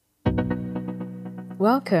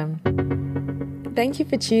Welcome. Thank you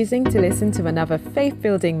for choosing to listen to another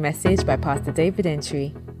faith-building message by Pastor David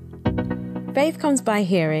Entry. Faith comes by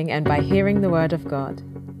hearing, and by hearing the Word of God.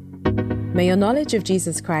 May your knowledge of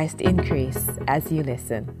Jesus Christ increase as you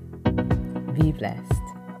listen. Be blessed.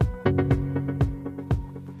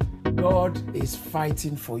 God is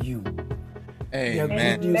fighting for you. Amen. The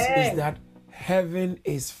good news is that heaven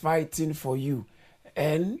is fighting for you.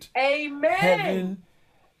 And Amen. heaven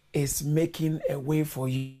is making a way for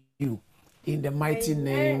you in the mighty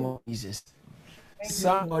name of Jesus.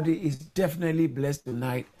 Somebody is definitely blessed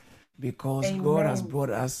tonight because God has brought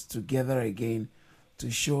us together again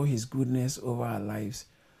to show his goodness over our lives,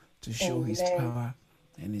 to show his power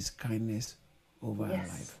and his kindness over our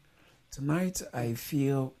life. Tonight, I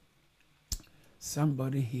feel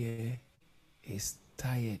somebody here is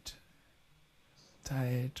tired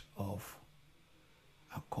of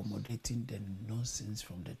accommodating the nonsense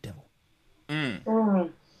from the devil.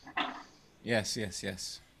 Yes.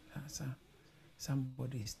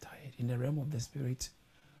 Somebody is tired. In the realm of the spirit,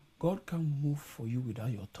 God can move for you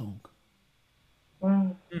without your tongue.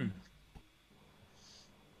 When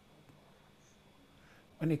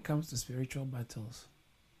it comes to spiritual battles,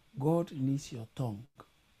 God needs your tongue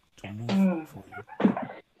to move for you.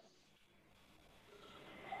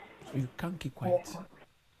 So you can't keep quiet.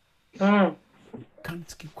 You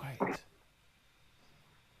can't keep quiet.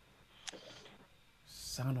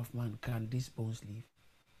 Son of man, can these bones live?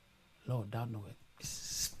 Lord, thou knowest.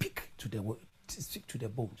 Speak to the word. Speak to the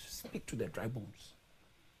bones. Speak to the dry bones.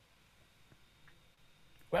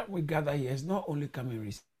 When we gather here, it's not only come and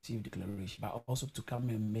receive declaration, but also to come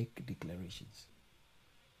and make declarations.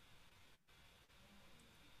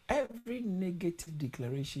 Every negative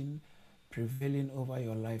declaration prevailing over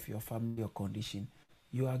your life, your family, your condition,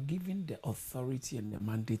 you are given the authority and the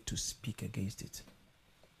mandate to speak against it.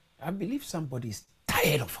 I believe somebody is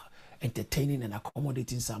tired of entertaining and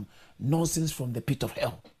accommodating some nonsense from the pit of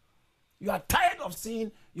hell. You are tired of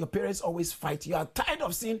seeing your parents always fight. You are tired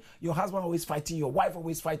of seeing your husband always fighting, your wife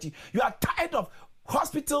always fighting. You are tired of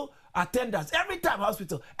hospital attendants. Every time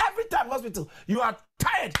hospital. You are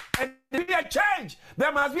tired. And there must be a change.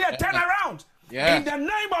 There must be a turnaround. Yeah. In the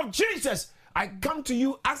name of Jesus, I come to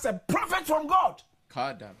you as a prophet from God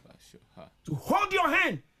to hold your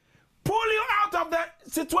hand, pull you out of the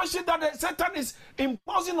situation that Satan is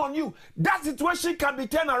imposing on you. That situation can be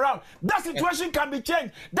turned around. That situation can be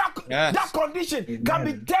changed. That condition can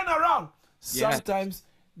be turned around. Sometimes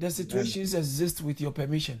the situations exist with your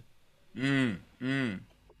permission.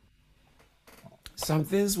 Some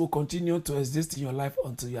things will continue to exist in your life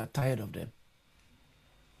until you are tired of them.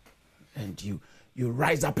 And you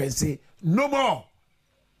rise up and say, no more.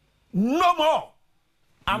 No more.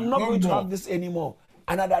 I'm not going to have this anymore.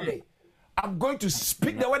 Another day. I'm going to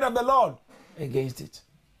speak the word of the Lord against it.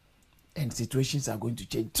 And situations are going to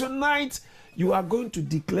change. Tonight, you are going to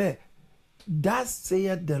declare, thus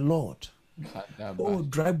saith the Lord. Oh,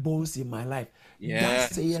 dry bones in my life.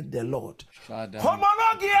 Thus saith the Lord.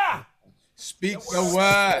 Homologia. Speak the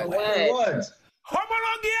word.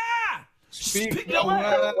 Homologia. Speak the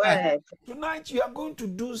word. Tonight, you are going to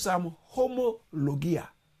do some homologia.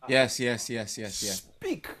 Yes.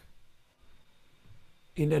 Speak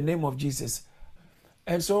in the name of Jesus.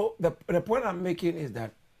 And so the point I'm making is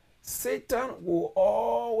that Satan will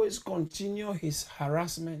always continue his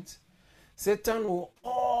harassment. Satan will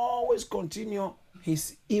always continue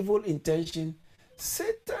his evil intention.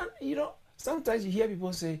 Satan, sometimes you hear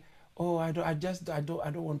people say, "Oh, I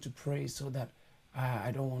don't want to pray so that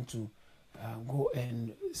I don't want to go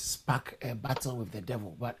and spark a battle with the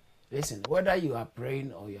devil." But listen, whether you are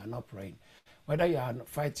praying or you are not praying, whether you are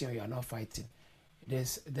fighting or you are not fighting,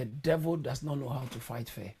 the devil does not know how to fight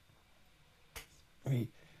fair.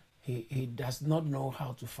 He does not know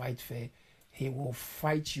how to fight fair. He will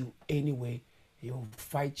fight you anyway. He will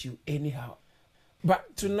fight you anyhow.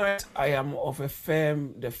 But tonight I am of the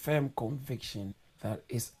firm conviction that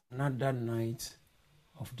it's another night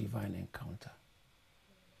of divine encounter.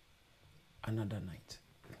 Another night.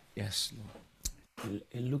 Yes, Lord.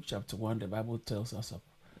 In Luke chapter 1, the Bible tells us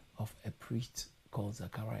of a priest called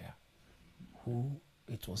Zachariah, who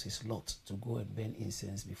it was his lot to go and burn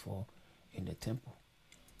incense before in the temple.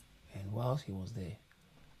 And whilst he was there,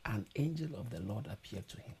 an angel of the Lord appeared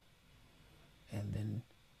to him. And then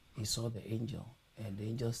he saw the angel, and the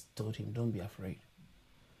angel told him, "Don't be afraid."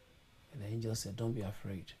 And the angel said, "Don't be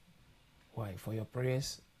afraid." Why? For your prayer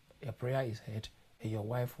is heard, and your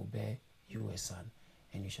wife will bear you a son,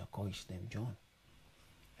 and you shall call his name John.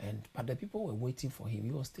 But the people were waiting for him.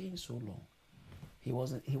 He was staying so long. He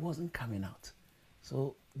wasn't coming out.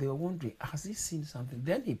 So they were wondering, has he seen something?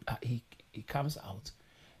 Then he comes out,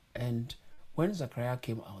 and when Zechariah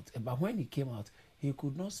came out, but when he came out, he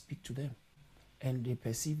could not speak to them, and they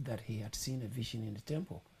perceived that he had seen a vision in the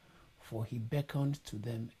temple, for he beckoned to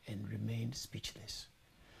them and remained speechless.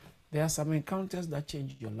 There are some encounters that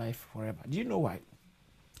change your life forever. Do you know why?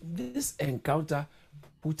 This encounter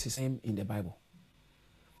puts his name in the Bible,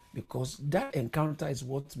 because that encounter is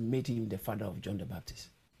what made him the father of John the Baptist.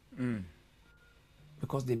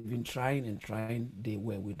 Because they've been trying and trying, they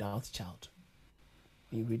were without child.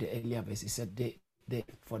 When you read the earlier verse, he said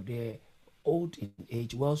for they're old in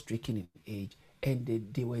age, well stricken in age, and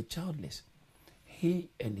they were childless, he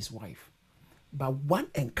and his wife. But one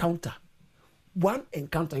encounter,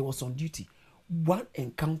 he was on duty. One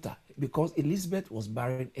encounter, because Elizabeth was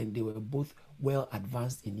barren and they were both well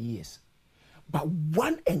advanced in years. But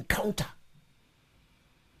one encounter,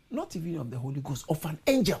 not even of the Holy Ghost, of an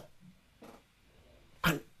angel.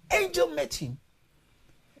 An angel met him,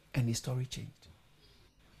 and his story changed.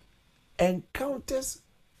 Encounters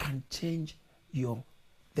can change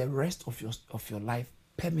the rest of your life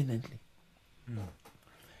permanently.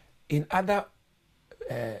 In other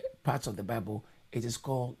parts of the Bible, it is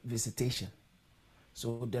called visitation.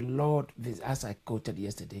 So the Lord, as I quoted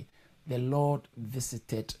yesterday, the Lord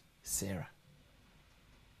visited Sarah.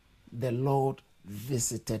 The Lord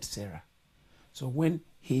visited Sarah. So when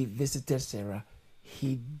he visited Sarah,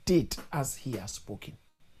 he did as he has spoken.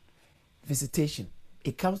 Visitation.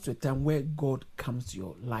 It comes to a time where God comes to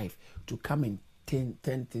your life to come and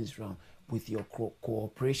turn things around with your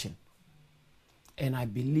cooperation. And I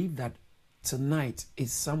believe that tonight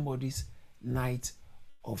is somebody's night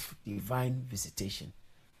of divine visitation.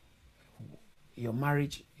 Your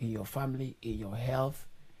marriage, in your family, in your health,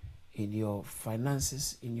 in your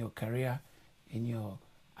finances, in your career, in your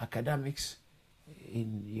academics,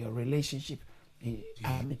 in your relationship,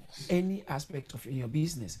 any aspect of your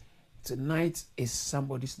business. Tonight is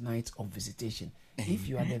somebody's night of visitation. Amen. If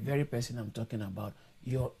you are the very person I'm talking about,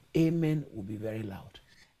 your amen will be very loud.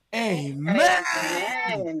 Amen.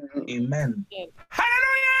 Amen. Amen.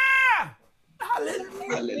 Hallelujah!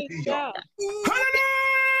 Hallelujah.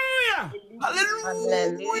 Hallelujah!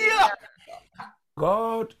 Hallelujah.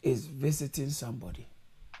 God is visiting somebody.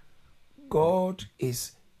 God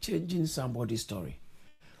is changing somebody's story.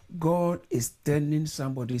 God is turning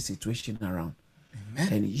somebody's situation around.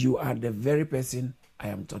 Amen. And you are the very person I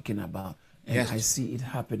am talking about. And yes. I see it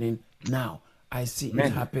happening now. I see Amen.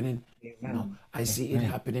 It happening now. I see Amen. It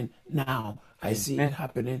happening now. I see Amen. It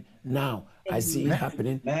happening now. I see it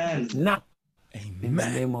happening now. Amen. In the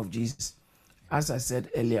name of Jesus. As I said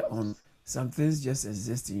earlier on, some things just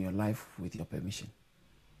exist in your life with your permission.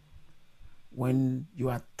 When you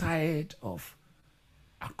are tired of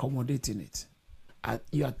accommodating it,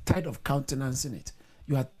 you are tired of countenancing it,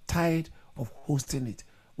 you are tired of hosting it,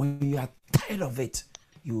 when you are tired of it,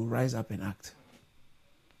 you will rise up and act.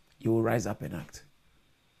 You will rise up and act.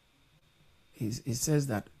 It says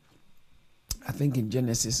that, I think in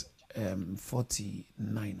Genesis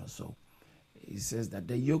 49 or so, it says that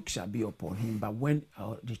the yoke shall be upon him, but when,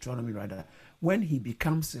 Deuteronomy rather, when he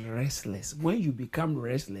becomes restless, when you become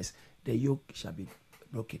restless, the yoke shall be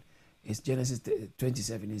broken. It's Genesis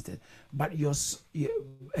 27 instead. But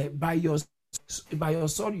by your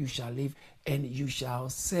sword you shall live, and you shall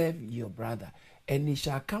serve your brother. And it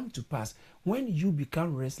shall come to pass, when you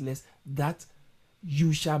become restless, that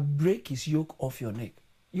you shall break his yoke off your neck.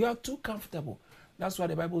 You are too comfortable. That's why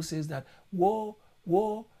the Bible says that woe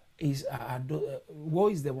is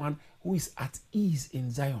the one who is at ease in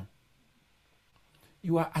Zion.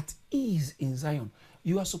 You are at ease in Zion.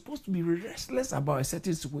 You are supposed to be restless about a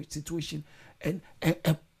certain situation and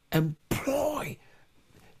employ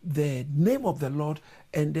the name of the Lord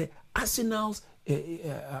and the arsenals,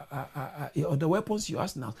 or the weapons, your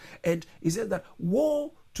arsenals. And he says that,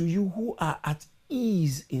 woe to you who are at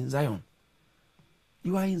ease in Zion.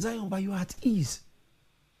 You are in Zion, but you are at ease.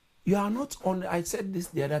 You are not on, I said this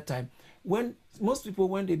the other time, when most people,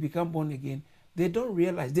 when they become born again, they don't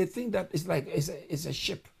realize, they think that it's like, it's a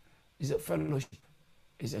ship, it's a fellowship,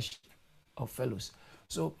 it's a ship of fellows.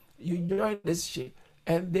 So you join this ship,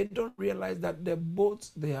 and they don't realize that the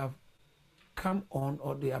boats they have come on,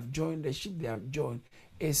 or they have joined, the ship they have joined,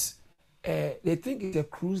 is, they think it's a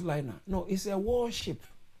cruise liner. No, it's a warship.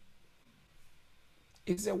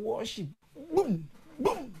 It's a warship. Boom,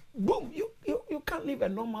 boom, boom. You can't live a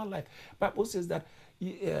normal life. Bible says that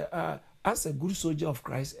as a good soldier of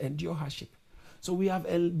Christ, endure hardship. So we have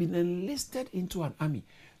been enlisted into an army.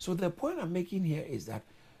 So the point I'm making here is that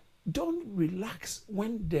don't relax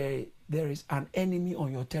when there is an enemy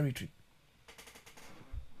on your territory.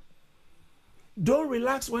 Don't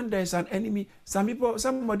relax when there's an enemy.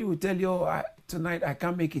 Somebody will tell you, oh, tonight I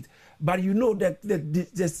can't make it. But you know that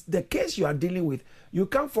the case you are dealing with, you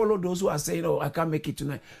can't follow those who are saying, oh, I can't make it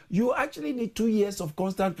tonight. You actually need 2 years of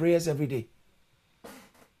constant prayers every day.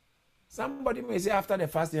 Somebody may say, after the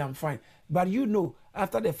fasting, I'm fine. But you know,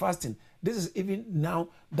 after the fasting, this is even now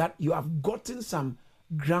that you have gotten some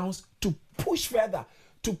grounds to push further,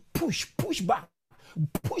 to push back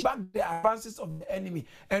the advances of the enemy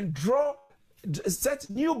and set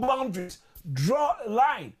new boundaries, draw a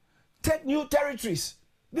line, take new territories.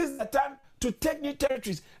 This is the time to take new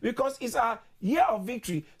territories because it's a year of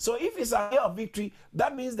victory. So if it's a year of victory,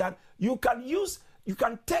 that means that you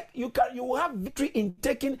will have victory in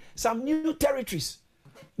taking some new territories.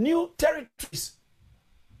 New territories.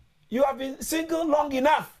 You have been single long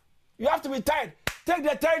enough. You have to be tired. Take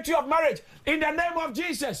the territory of marriage in the name of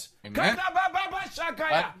Jesus. Amen.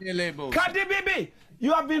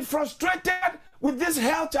 You have been frustrated with this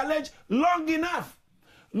health challenge long enough.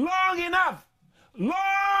 Long enough.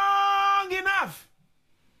 Long enough.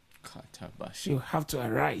 You have to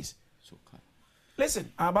arise.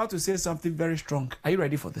 Listen, I'm about to say something very strong. Are you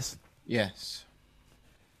ready for this? Yes.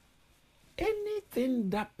 Anything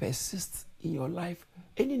that persists in your life,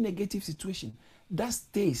 any negative situation that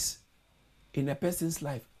stays in a person's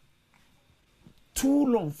life too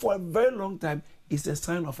long, for a very long time, is a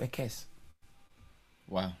sign of a curse.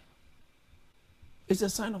 Wow. It's a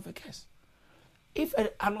sign of a curse. If an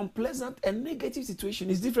unpleasant and negative situation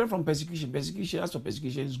is different from persecution, as for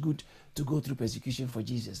persecution, it's good to go through persecution for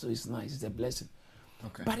Jesus. So it's nice, it's a blessing.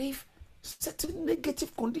 Okay. But if certain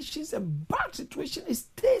negative conditions and bad situation, it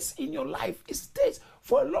stays in your life, it stays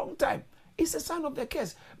for a long time, it's a sign of the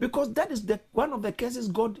curse. Because that is one of the curses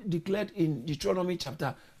God declared in Deuteronomy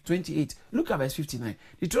chapter 28. Look at verse 59.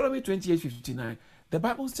 Deuteronomy 28:59. The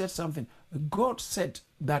Bible said something. God said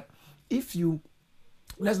that if you,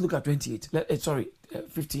 let's look at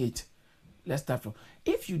 58. Let's start from.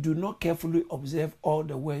 If you do not carefully observe all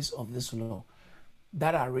the words of this law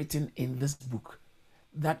that are written in this book,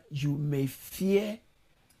 that you may fear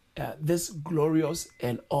this glorious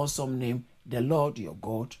and awesome name, the Lord your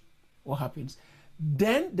God, what happens?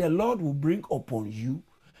 Then the Lord will bring upon you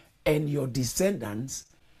and your descendants.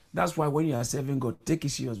 That's why when you are serving God, take it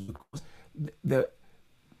serious, because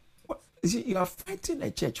you see, you are fighting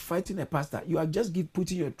a church, fighting a pastor. You are just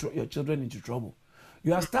putting your children into trouble.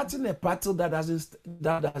 You are starting a battle that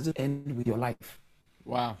doesn't end with your life.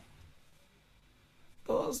 Wow.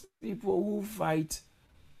 Those people who fight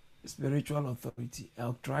spiritual authority,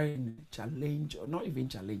 I'll try and challenge, or not even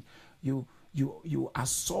challenge, you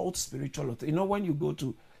assault spiritual authority. You know, when you go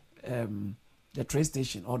to the train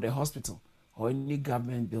station or the hospital or any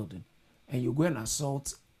government building and you go and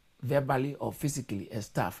assault verbally or physically a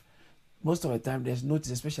staff, most of the time there's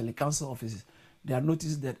notice, especially council offices, they are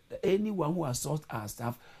noticed that anyone who assaults our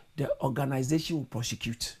staff, the organization will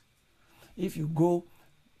prosecute. If you go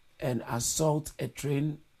and assault a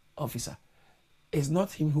train officer, it's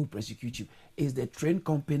not him who prosecutes you, it's the train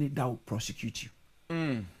company that will prosecute you.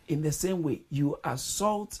 In the same way, you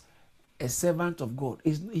assault a servant of God,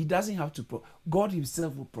 he doesn't have to, God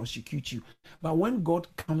himself will prosecute you. But when God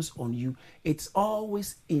comes on you, it's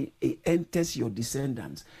always, it enters your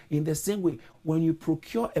descendants. In the same way, when you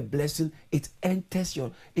procure a blessing, it enters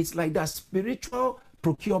it's like that spiritual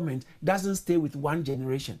procurement doesn't stay with one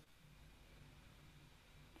generation.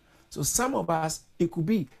 So some of us, it could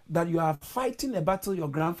be that you are fighting a battle your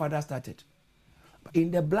grandfather started.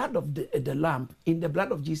 In the blood of the Lamb, in the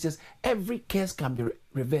blood of Jesus, every curse can be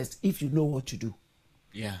reversed if you know what to do.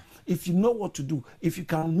 Yeah. If you know what to do, if you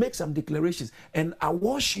can make some declarations and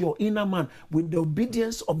wash your inner man with the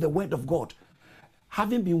obedience of the word of God,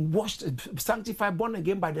 having been washed, sanctified, born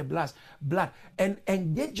again by the blood, and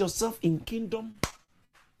engage yourself in kingdom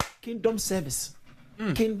service.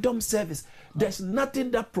 Kingdom service. There's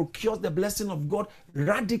nothing that procures the blessing of God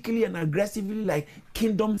radically and aggressively like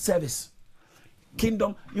kingdom service.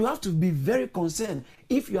 Kingdom, you have to be very concerned.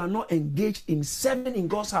 If you are not engaged in serving in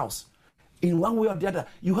God's house in one way or the other,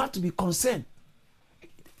 you have to be concerned.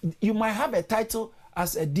 You might have a title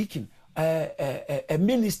as a deacon, a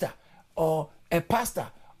minister, or a pastor,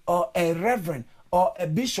 or a reverend, or a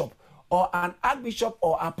bishop, or an archbishop,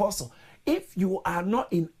 or apostle. If you are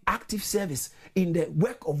not in active service in the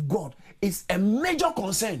work of God, it's a major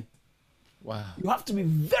concern. Wow. You have to be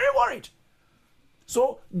very worried.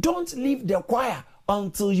 So don't leave the choir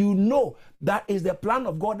until you know that is the plan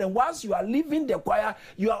of God. And once you are leaving the choir,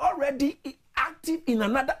 you are already active in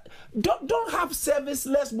another. Don't have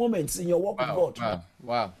serviceless moments in your walk with God.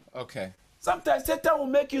 Wow. Okay. Sometimes Satan will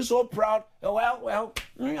make you so proud. Well,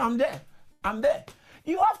 I'm there.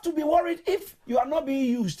 You have to be worried if you are not being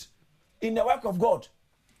used in the work of God.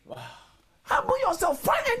 Wow. Humble yourself.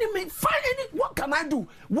 Find any. What can I do?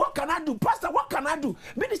 What can I do? Pastor, what can I do?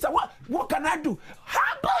 Minister, what can I do?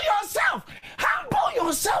 Humble yourself. Humble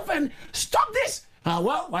yourself and stop this.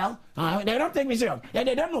 They don't take me serious. They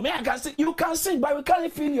don't know me. I can sing. You can sing, but we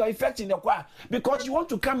can't feel your effect in the choir because you want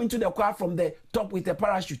to come into the choir from the top with a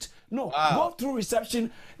parachute. No, go through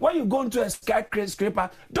reception. When you go into a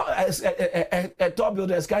skyscraper, a tall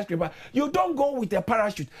building, a skyscraper, you don't go with a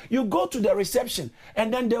parachute. You go to the reception,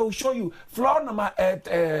 and then they will show you floor number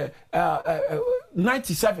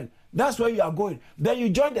 97. That's where you are going. Then you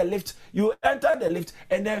join the lift. You enter the lift,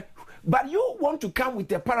 and then, but you want to come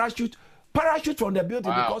with a parachute from the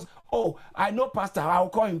building because, I know Pastor, I'll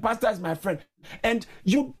call him. Pastor is my friend. And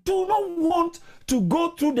you do not want to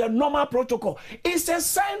go through the normal protocol. It's a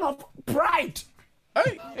sign of pride.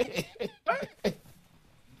 Hey.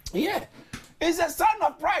 Yeah, it's a sign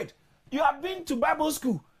of pride. You have been to Bible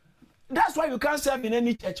school. That's why you can't serve in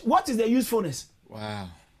any church. What is the usefulness? Wow.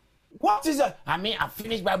 What is it? I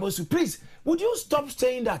finished Bible school. Please, would you stop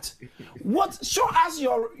saying that? Show us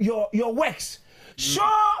your works. Show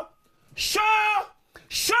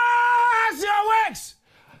us your works.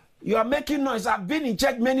 You are making noise. I've been in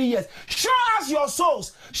church many years. Show us your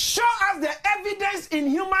souls. Show us the evidence in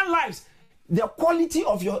human lives, the quality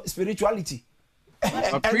of your spirituality.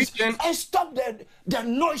 And stop the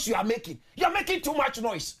noise you are making. You are making too much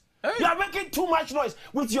noise. Hey. You are making too much noise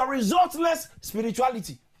with your resultless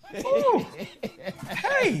spirituality.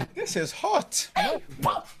 Hey, this is hot. Hey,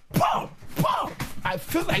 Paul. I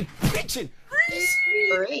feel like preaching.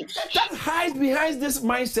 That hides behind this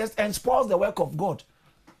mindset and spoils the work of God.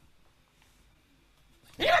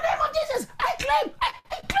 In the name of Jesus, I claim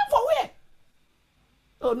for where?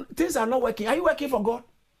 Oh, things are not working. Are you working for God?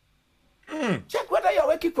 Check whether you're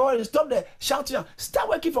working for God and stop the shouting. Start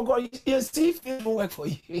working for God. You see if things will work for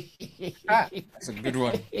you. That's a good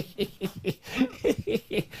one.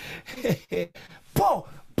 Paul,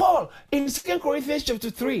 in 2 Corinthians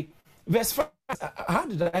chapter 3, verse 5. How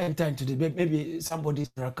did I enter into this? Maybe somebody's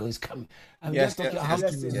miracle is coming. I'm just talking how to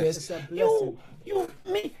invest.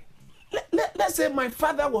 Let's say my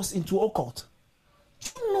father was into occult. Do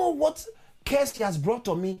you know what curse he has brought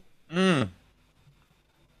on me?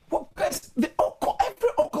 What curse? Every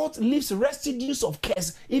occult leaves residues of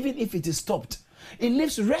curse, even if it is stopped. It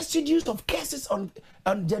leaves residues of curses on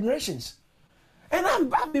generations. And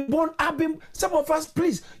I've been born. Some of us,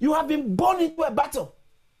 please, you have been born into a battle.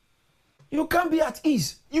 You can't be at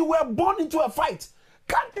ease. You were born into a fight.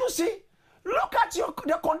 Can't you see? Look at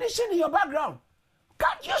the condition in your background.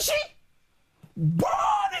 Can't you see?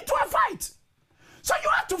 Born into a fight. So you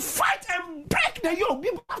have to fight and break the yoke.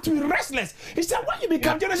 You have to be restless. He said, when you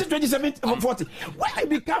become, Genesis 27:40, when you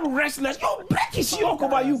become restless, you break his yoke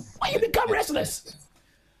over you. When you become restless.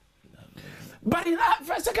 But in 2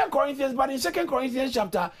 Corinthians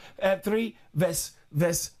chapter 3, verse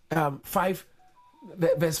 5,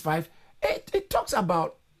 it talks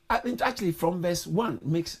about, actually from verse 1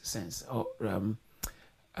 makes sense. From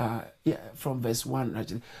verse 1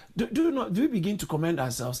 actually. Do we begin to commend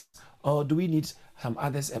ourselves, or do we need some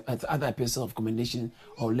other epistles of commendation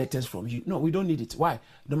or letters from you? No, we don't need it. Why?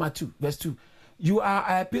 Number 2, verse 2. You are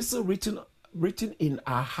an epistle written in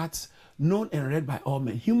our hearts, known and read by all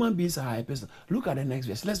men. Human beings are our epistle. Look at the next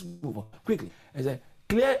verse. Let's move on quickly.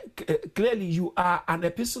 Clearly you are an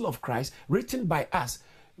epistle of Christ, written by us,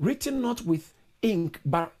 written not with ink,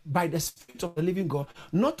 but by the Spirit of the living God,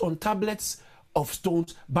 not on tablets of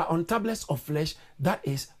stones, but on tablets of flesh, that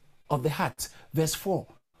is of the heart. Verse 4.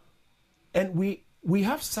 And we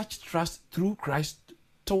have such trust through Christ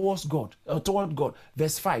toward God.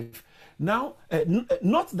 Verse 5. Now,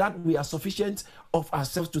 not that we are sufficient of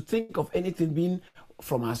ourselves to think of anything being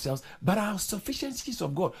from ourselves, but our sufficiencies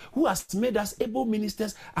of God, who has made us able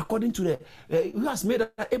ministers according to who has made us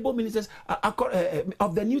able ministers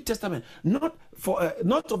of the New Testament, not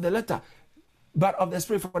of the letter, but of the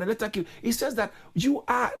Spirit. For the letter, it says that you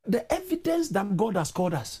are the evidence that God has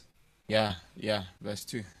called us. Yeah, verse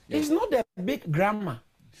 2. Yeah. It's not the big grammar.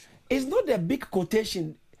 It's not the big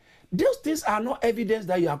quotation. Those things are not evidence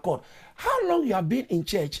that you are called. How long you have been in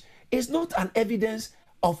church is not an evidence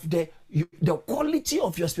of the quality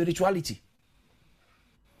of your spirituality.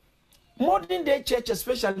 Modern day church,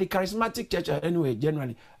 especially charismatic church, anyway,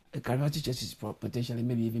 generally, charismatic church is potentially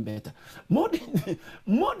maybe even better.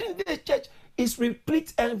 Modern day church is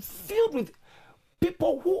replete and filled with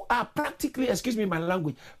people who are practically, excuse me my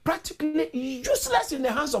language, practically useless in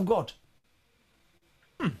the hands of God.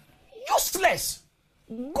 Useless.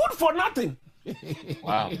 Good for nothing.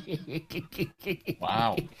 Wow. Good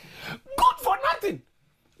for nothing.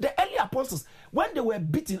 the early apostles, when they were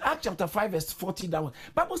beaten, Acts chapter 5, verse 40, that one,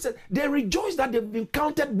 Bible said they rejoiced that they've been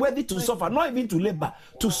counted worthy to suffer, not even to labor,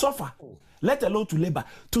 to suffer. Let alone to labor,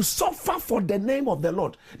 to suffer for the name of the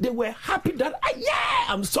Lord. They were happy that,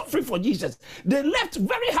 I'm suffering for Jesus. They left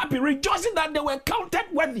very happy, rejoicing that they were counted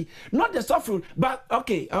worthy. Not the suffering, but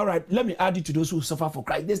okay, all right, let me add it to those who suffer for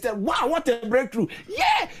Christ. They said, wow, what a breakthrough.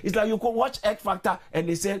 Yeah, it's like you could watch X Factor and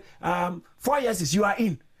they said, 4 years is you are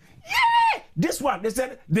in. Yeah, this one, they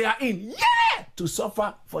said they are in. Yeah, to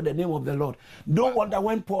suffer for the name of the Lord. No wonder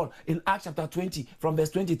when Paul in Acts chapter 20 from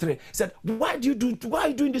verse 23 said, why are you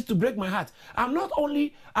doing this to break my heart? I'm not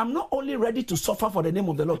only ready to suffer for the name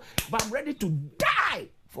of the Lord, but I'm ready to die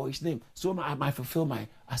for his name, so I might fulfill my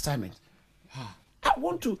assignment. I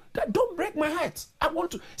want to, don't break my heart. I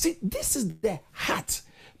want to see, this is the heart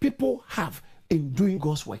people have in doing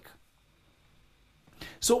God's work.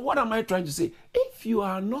 So what am I trying to say? If you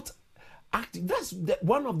are not active, that's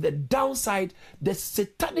one of the downside, the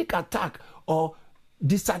satanic attack or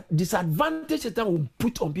disadvantage that will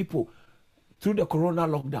put on people through the corona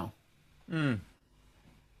lockdown.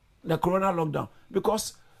 The corona lockdown.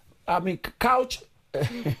 Because, couch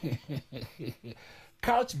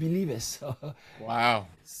believers. Wow.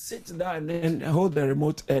 Sit down and hold the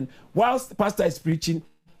remote, and whilst the pastor is preaching,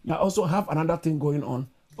 you also have another thing going on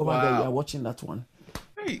over there. You are watching that one.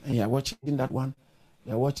 And you're watching that one.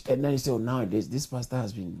 You watch, and then you say, nowadays this pastor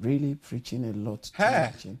has been really preaching a lot.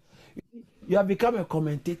 You have become a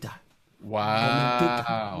commentator. Wow.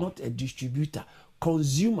 Commentator, not a distributor.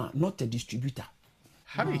 Consumer, not a distributor.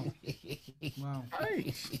 Hey. Wow.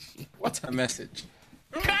 Hey. What a message.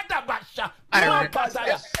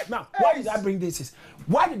 Now, why did I bring this?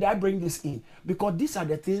 Why did I bring this in? Because these are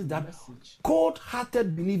the things that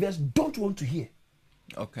cold-hearted believers don't want to hear.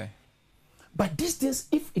 Okay. But these things,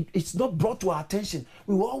 if it's not brought to our attention,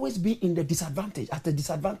 we will always be at a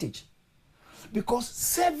disadvantage. Because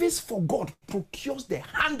service for God procures the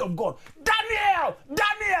hand of God. Daniel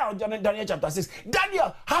chapter 6.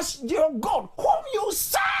 Daniel has your God whom you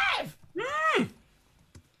serve. You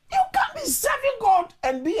can't be serving God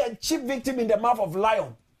and be a chief victim in the mouth of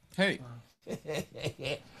lion. Hey.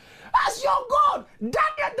 As your God,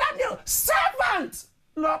 Daniel, servant,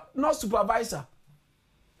 not supervisor.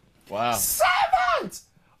 Wow. Servant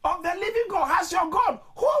of the living God, has your God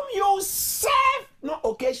whom you serve, not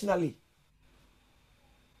occasionally.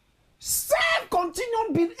 Serve,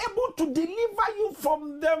 continue being able to deliver you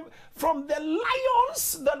from the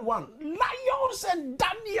lions. That one, lions, and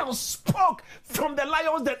Daniel spoke from the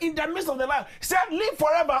lions. That in the midst of the lions, said, "Live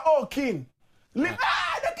forever, O King." Live.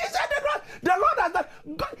 The king said, the Lord has done.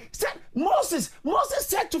 God said, Moses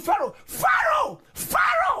said to Pharaoh, Pharaoh,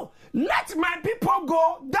 let my people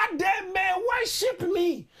go that they may worship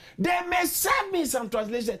me. They may serve me. Some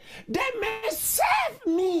translation. They may serve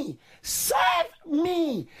me. Serve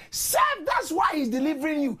me. Serve. That's why he's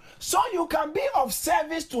delivering you. So you can be of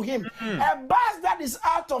service to him. A bus that is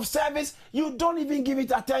out of service, you don't even give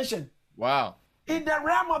it attention. Wow. In the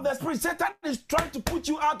realm of the spirit, Satan is trying to put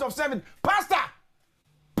you out of service. Pastor!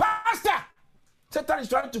 Satan is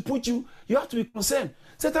trying to put you, you have to be concerned.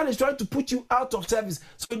 Satan is trying to put you out of service.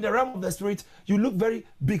 So in the realm of the spirit, you look very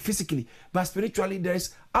big physically, but spiritually there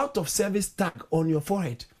is out of service tag on your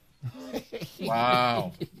forehead.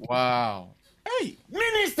 Wow. Hey!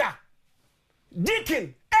 Minister,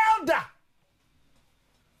 deacon, elder,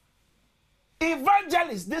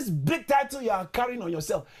 evangelist, this big title you are carrying on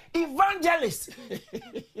yourself. Evangelist.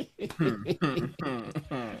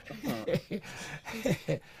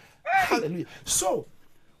 Hallelujah. So,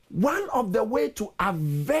 one of the way to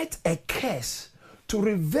avert a curse, to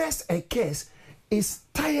reverse a curse, is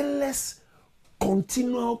tireless,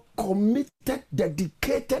 continual, committed,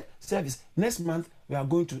 dedicated service. Next month, we are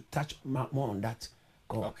going to touch more on that.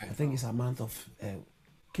 Okay. I think it's a month of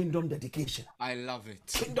kingdom dedication. I love it.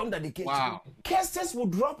 Kingdom dedication. Wow. Curses will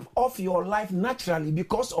drop off your life naturally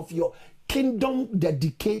because of your kingdom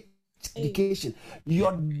dedication.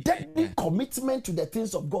 Your deadly commitment to the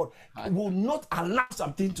things of God will not allow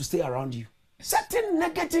something to stay around you. Certain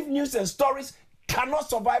negative news and stories cannot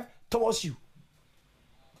survive towards you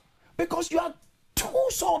because you are too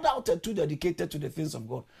sold out and too dedicated to the things of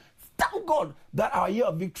God. Thank God that our year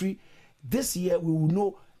of victory, this year we will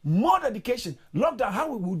know more dedication. Lockdown,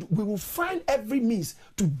 how we will find every means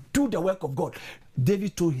to do the work of God.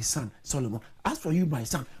 David told his son Solomon, as for you, my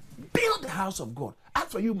son, build the house of God. As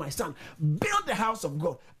for you, my son, build the house of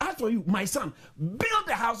God. As for you, my son, build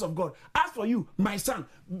the house of God. As for you, my son,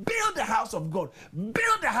 build the house of God.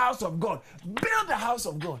 Build the house of God. Build the house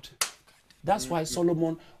of God. That's why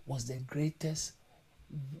Solomon was the greatest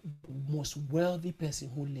most wealthy person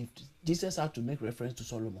who lived. Jesus had to make reference to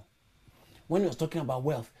Solomon. When he was talking about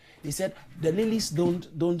wealth, he said the lilies don't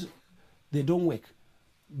work,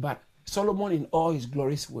 but Solomon in all his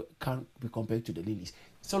glories can't be compared to the lilies.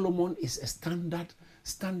 Solomon is a standard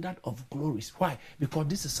of glories. Why? Because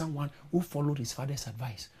this is someone who followed his father's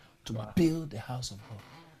advice to build the house of God.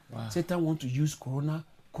 Wow. Satan wants to use corona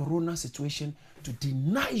situation to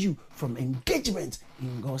deny you from engagement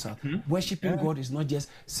in God's house. Worshiping God is not just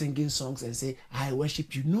singing songs and say, I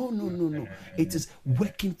worship you. No. It is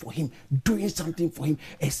working for him, doing something for him.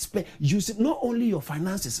 Using not only your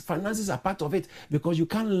finances. Finances are part of it because you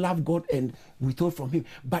can't love God and withhold from him.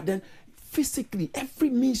 But then physically, every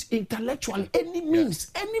means, intellectually, any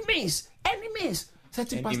means.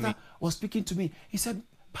 Certain pastor was speaking to me. He said,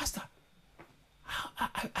 Pastor,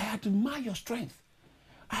 I admire your strength.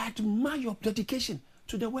 I admire your dedication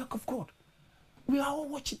to the work of God. We are all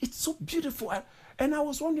watching. It's so beautiful. And I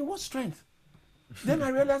was wondering, what strength? Then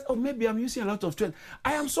I realized, maybe I'm using a lot of strength.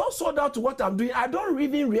 I am so sold out to what I'm doing. I don't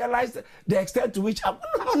even realize the extent to which I'm...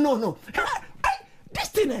 No. This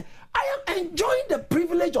thing, I am enjoying the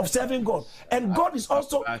privilege of serving God. And God is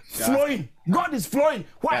also flowing. God is flowing.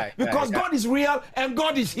 Why? Because God is real and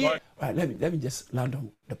God is here. Right, let me just land on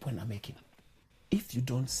the point I'm making. If you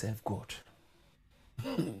don't serve God...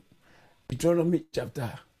 Deuteronomy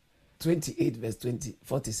chapter 28 verse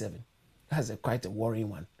 47. That's quite a worrying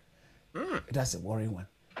one. That's a worrying one.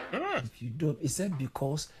 If you don't, it said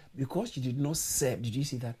because you did not serve. Did you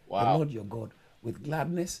see that? The Lord your God with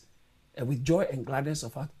gladness, with joy and gladness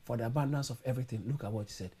of heart for the abundance of everything. Look at what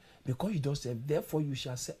he said. Because you don't serve, therefore you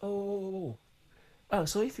shall say, so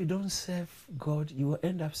if you don't serve God, you will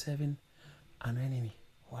end up serving an enemy.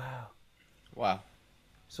 Wow.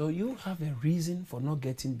 So you have a reason for not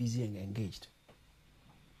getting busy and engaged.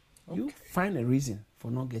 Okay. You find a reason for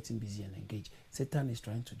not getting busy and engaged. Satan is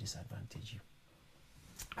trying to disadvantage you.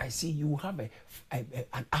 I see you have an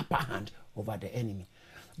upper hand over the enemy.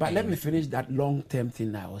 But let me finish that long-term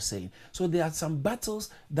thing I was saying. So there are some battles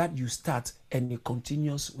that you start and it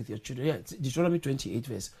continues with your children. Yeah, Deuteronomy 28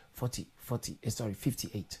 verse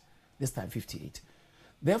 58. This time 58.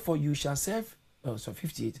 Therefore you shall serve,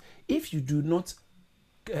 58. If you do not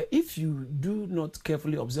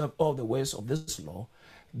carefully observe all the words of this law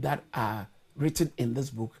that are written in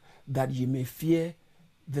this book, that you may fear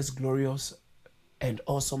this glorious and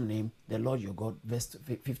awesome name, the Lord your God, verse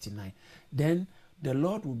 59, then the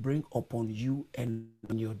Lord will bring upon you and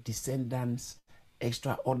your descendants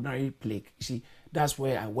extraordinary plague. You see, that's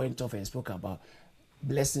where I went off and spoke about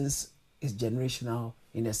blessings is generational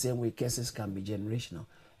in the same way curses can be generational.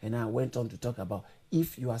 And I went on to talk about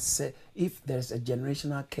if there's a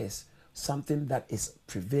generational curse, something that is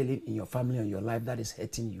prevailing in your family or your life that is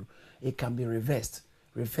hurting you, it can be reversed.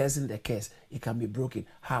 Reversing the curse, it can be broken.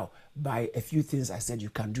 How? By a few things I said you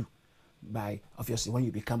can do. By, obviously, when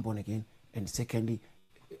you become born again. And secondly,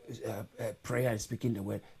 prayer and speaking the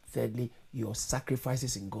word. Thirdly, your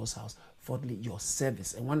sacrifices in God's house. Fourthly, your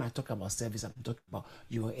service. And when I talk about service, I'm talking about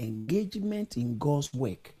your engagement in God's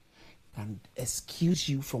work can excuse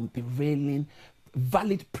you from prevailing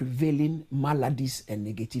maladies and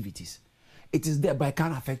negativities. It is there, but it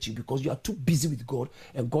can't affect you because you are too busy with God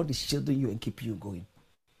and God is shielding you and keeping you going.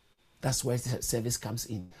 That's where the service comes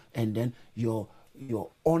in. And then your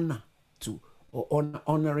honoring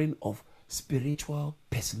of spiritual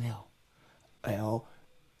personnel,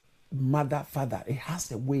 mother, father, it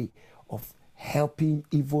has a way of helping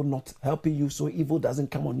evil, not helping you so evil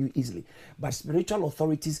doesn't come on you easily. But spiritual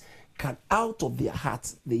authorities can, out of their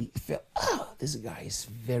hearts, they feel, this guy is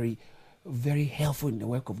very, very helpful in the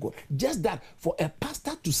work of God. Just that, for a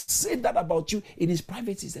pastor to say that about you in his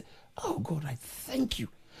privacy, he said, oh God, I thank you.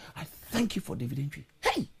 I thank you for David Entry.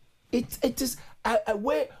 Hey, it is a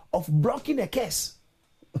way of blocking a curse.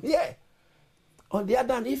 Yeah. On the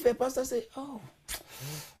other hand, if a pastor say,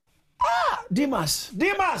 Demas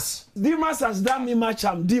has done me much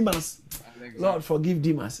harm. Demas, Lord, forgive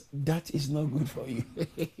Demas. That is not good for you.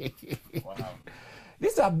 Wow.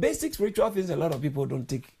 These are basic spiritual things a lot of people don't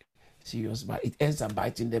take serious, but it ends up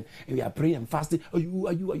biting them. And we are praying and fasting. Are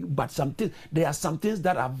you? But there are some things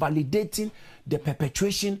that are validating the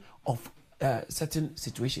perpetuation of certain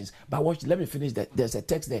situations. But watch, let me finish that. There's a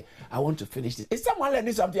text there. I want to finish this. Is someone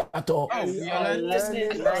learning something at all? I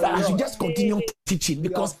should just continue teaching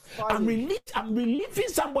because I'm relieving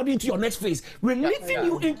somebody into your next phase, relieving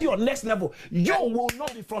you into your next level. You will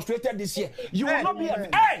not be frustrated this year. You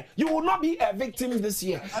will not be a victim this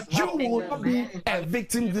year. You will not be a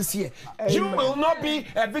victim this year. You will not be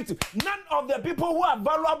a victim. None of the people who are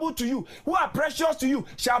valuable to you, who are precious to you,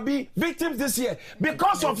 shall be victims this year.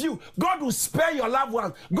 Because of you, God will will spare your loved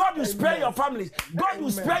ones. God will spare your families. God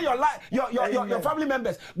will spare your life, your family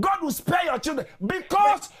members. God will spare your children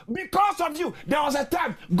because of you. There was a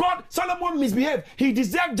time Solomon misbehaved. He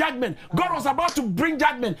deserved judgment. God was about to bring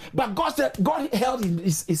judgment, but God held in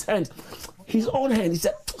his hands, his own hand. He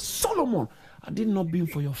said, Solomon, I did not been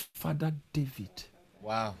for your father David.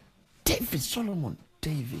 Wow. Solomon,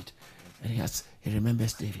 David. And he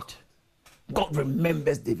remembers David. God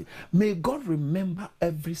remembers David. May God remember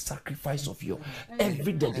every sacrifice of yours,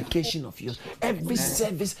 every dedication of yours, every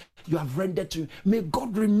service you have rendered to him. May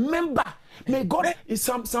God remember. May God, in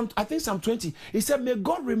Psalm 20, he said, may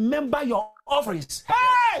God remember your offerings.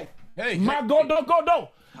 Hey! My God,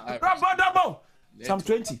 Psalm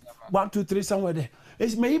 20, 1, 2, 3, somewhere there.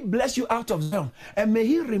 May he bless you out of them, and may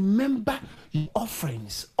he remember your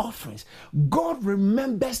offerings. God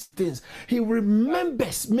remembers things. He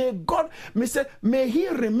remembers. May he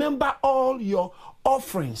remember all your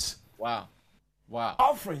offerings. Wow.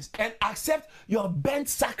 Offerings, and accept your burnt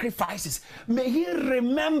sacrifices. May he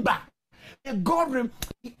remember. May God,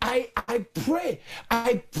 I pray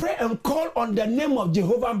and call on the name of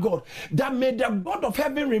Jehovah God, that may the God of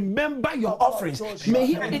heaven remember your offerings. May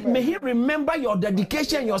he remember your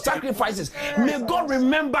dedication, your sacrifices. May God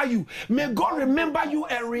remember you. May God remember you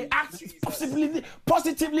and react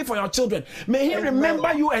positively for your children. May he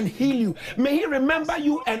remember you and heal you. May he remember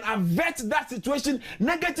you and avert that situation,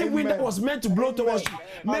 negative wind that was meant to blow towards you.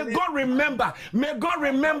 May God remember. May God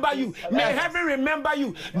remember you. May heaven remember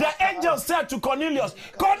you. The angels said to Cornelius,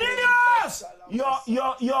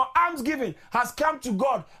 your almsgiving has come to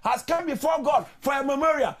God, has come before God for a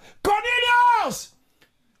memorial. Cornelius!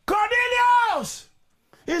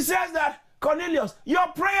 He says that, Cornelius, your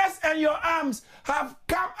prayers and your alms have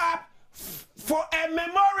come up for a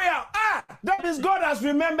memorial. That means God has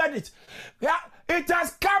remembered it. Yeah, it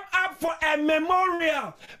has come up for a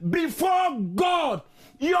memorial before God.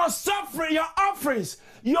 Your suffering, your offerings,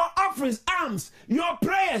 alms, your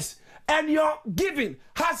prayers, and your giving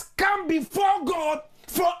has come before God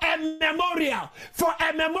for a memorial.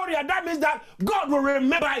 That means that God will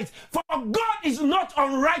remember it. For God is not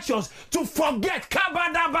unrighteous to forget.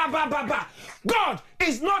 God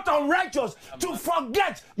is not unrighteous to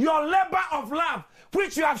forget your labor of love,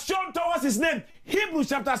 which you have shown towards his name. Hebrews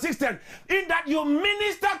chapter 6:10. In that you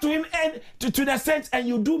minister to him and to the saints, and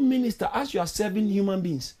you do minister as you are serving human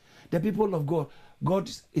beings, the people of God.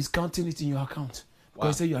 God is counting it in your account.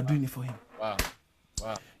 Because he said you are doing it for him. Wow.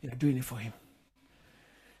 You are doing it for him.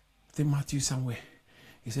 I think Matthew somewhere,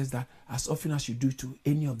 he says that as often as you do to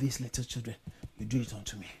any of these little children, you do it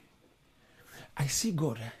unto me. I see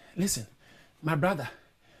God. Listen, my brother,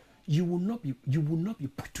 you will not be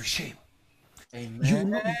put to shame. Amen. You will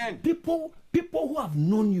not be, people who have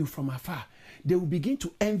known you from afar, they will begin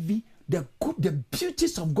to envy the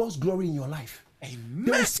beauties of God's glory in your life. Amen.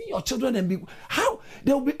 They will see your children and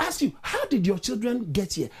they will be asking you, how did your children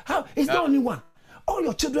get here? It's not only one. All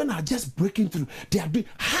your children are just breaking through. They are doing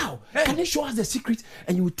how? Can you show us the secret?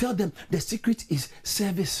 And you will tell them the secret is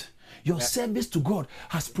service. Your service to God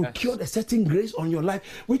has procured a certain grace on your life,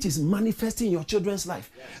 which is manifesting in your children's life.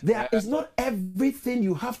 There is not everything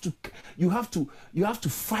you have to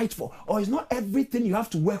fight for, or it's not everything you have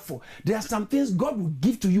to work for. There are some things God will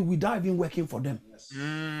give to you without even working for them.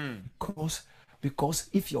 Because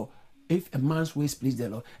if a man's ways please the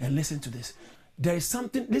Lord, and listen to this, there is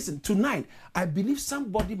something. Listen, tonight I believe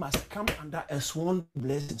somebody must come under a sworn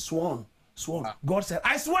blessing. Sworn. God said,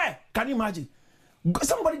 I swear. Can you imagine?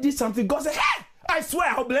 Somebody did something. God said, hey, I swear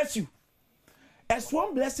I'll bless you. A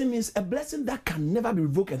sworn blessing means a blessing that can never be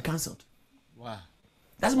revoked and cancelled. Wow.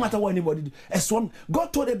 Doesn't matter what anybody do. A sworn.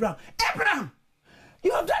 God told Abraham,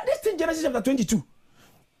 you have done this thing. Genesis chapter 22,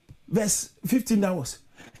 verse 15 downwards.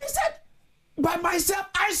 He said, by myself,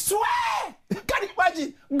 I swear. Can you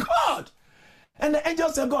imagine? God. And the angel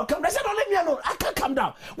said, God, come. They said, don't leave me alone. I can't come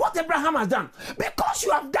down. What Abraham has done. Because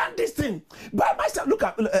you have done this thing. By myself. Look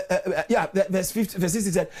at, verse 16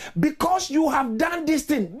 said, because you have done this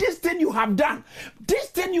thing you have done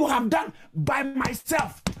by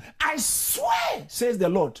myself. I swear, says the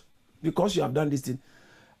Lord, because you have done this thing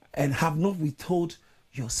and have not withheld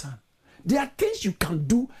your son. There are things you can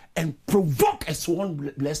do and provoke a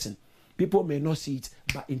sworn blessing. People may not see it,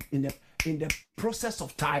 but in the process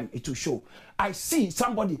of time, it will show. I see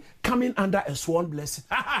somebody coming under a sworn blessing.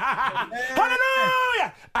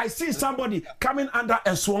 Hallelujah! I see somebody coming under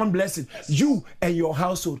a sworn blessing. You and your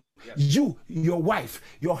household, you, your wife,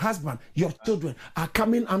 your husband, your children are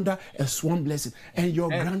coming under a sworn blessing, and your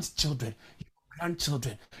grandchildren.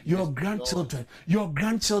 grandchildren, your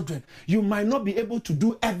grandchildren. You might not be able to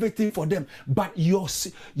do everything for them, but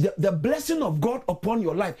the blessing of God upon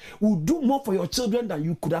your life will do more for your children than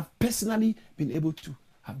you could have personally been able to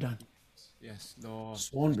have done. Yes, Lord.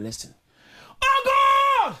 Sworn blessing.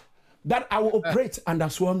 Oh God, that I will operate under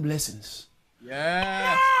sworn blessings.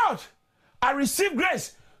 Yes. Lord, I receive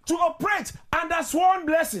grace to operate under sworn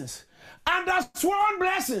blessings. Under sworn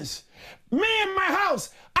blessings. Me and my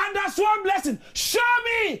house, under sworn blessing. Show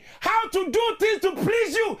me how to do things to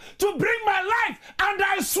please you, to bring my life under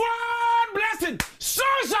a sworn blessing. So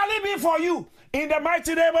shall it be for you. In the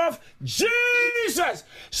mighty name of Jesus.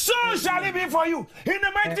 So shall it be for you. In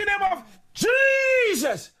the mighty name of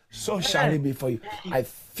Jesus. So shall it be for you. I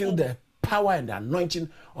feel the power and the anointing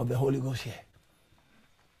of the Holy Ghost here.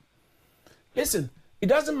 Listen, it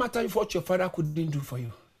doesn't matter what your father couldn't do for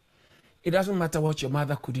you. It doesn't matter what your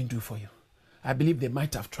mother couldn't do for you. I believe they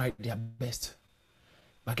might have tried their best.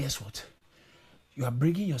 But guess what? You are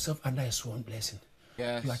bringing yourself under a sworn blessing.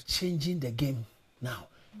 Yes. You are changing the game now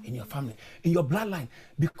in your family, in your bloodline.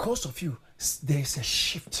 Because of you, there is a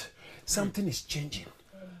shift. Something is changing.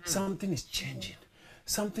 Something is changing.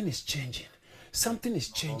 Something is changing. Something is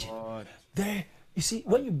changing. God. There, you see,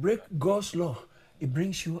 when you break God's law, it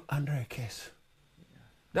brings you under a curse.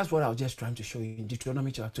 That's what I was just trying to show you in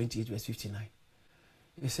Deuteronomy chapter 28, verse 59.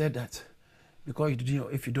 He said that because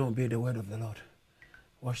if you don't obey the word of the Lord,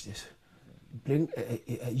 watch this. Bring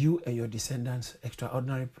you and your descendants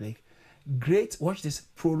extraordinary plague. Great, watch this,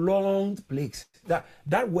 prolonged plagues.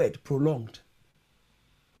 That word, prolonged.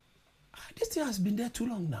 This thing has been there too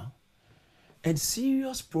long now. And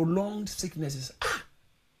serious prolonged sicknesses.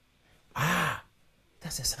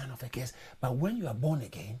 That's a sign of a curse. But when you are born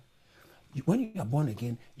again, you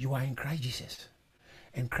are in Christ Jesus.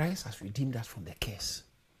 And Christ has redeemed us from the curse.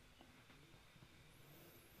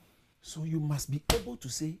 So you must be able to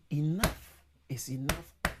say, enough is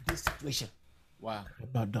enough of this situation. Wow.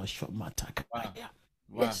 Wow.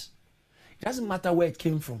 Yes. It doesn't matter where it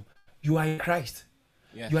came from. You are in Christ.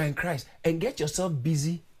 Yes. You are in Christ. And get yourself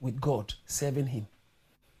busy with God, serving Him.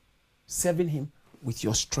 Serving Him with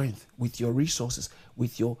your strength, with your resources,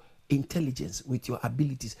 with your intelligence, with your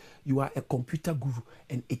abilities. You are a computer guru,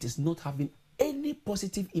 and it is not having any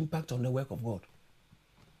positive impact on the work of God.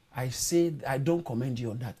 I say, I don't commend you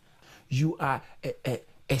on that. You are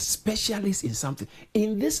a specialist in something.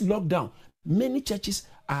 In this lockdown, many churches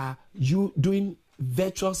are doing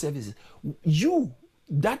virtual services. You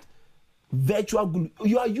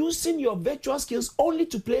are using your virtual skills only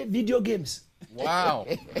to play video games. Wow.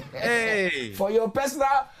 Hey. For your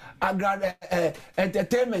personal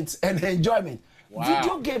entertainment and enjoyment. Wow.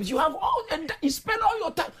 Video games, you have all, and you spend all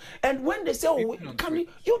your time. And when they say, "Oh, can you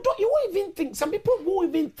won't even think." Some people won't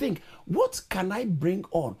even think, "What can I bring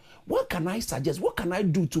on? What can I suggest? What can I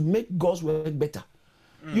do to make God's work better?"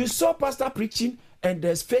 You saw pastor preaching, and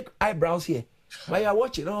there's fake eyebrows here. While you're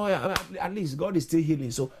watching, oh yeah, at least God is still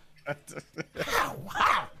healing. So,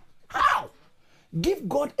 how? Give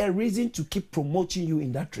God a reason to keep promoting you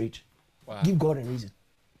in that trade. Wow. Give God a reason.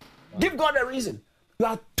 Wow. Give God a reason. You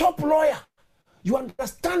are a top lawyer. You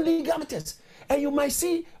understand legal matters. And you might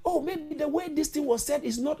see, oh, maybe the way this thing was said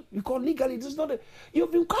is not, because legally this is not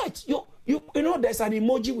you've been quiet. You know, there's an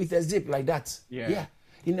emoji with a zip like that. Yeah.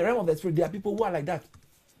 In the realm of the spirit, there are people who are like that.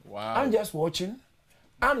 Wow. I'm just watching.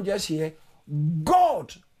 I'm just here.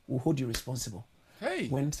 God will hold you responsible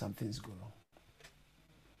when some things go wrong.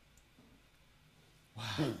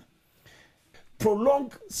 Wow.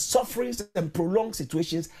 Prolonged sufferings and prolonged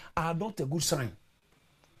situations are not a good sign.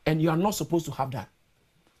 And you are not supposed to have that.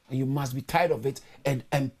 And you must be tired of it and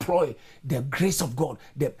employ the grace of God,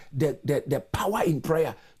 the power in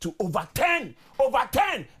prayer to overturn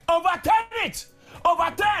it.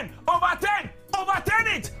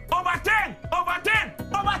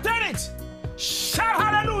 Shout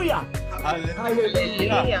hallelujah.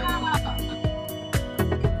 Hallelujah.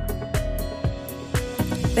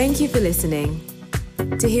 Thank you for listening.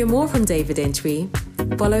 To hear more from David Entry,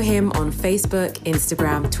 follow him on Facebook,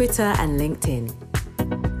 Instagram, Twitter, and LinkedIn.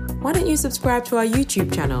 Why don't you subscribe to our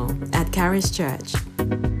YouTube channel at Charis Church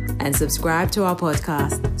and subscribe to our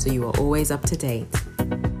podcast so you are always up to date.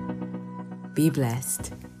 Be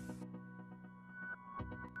blessed.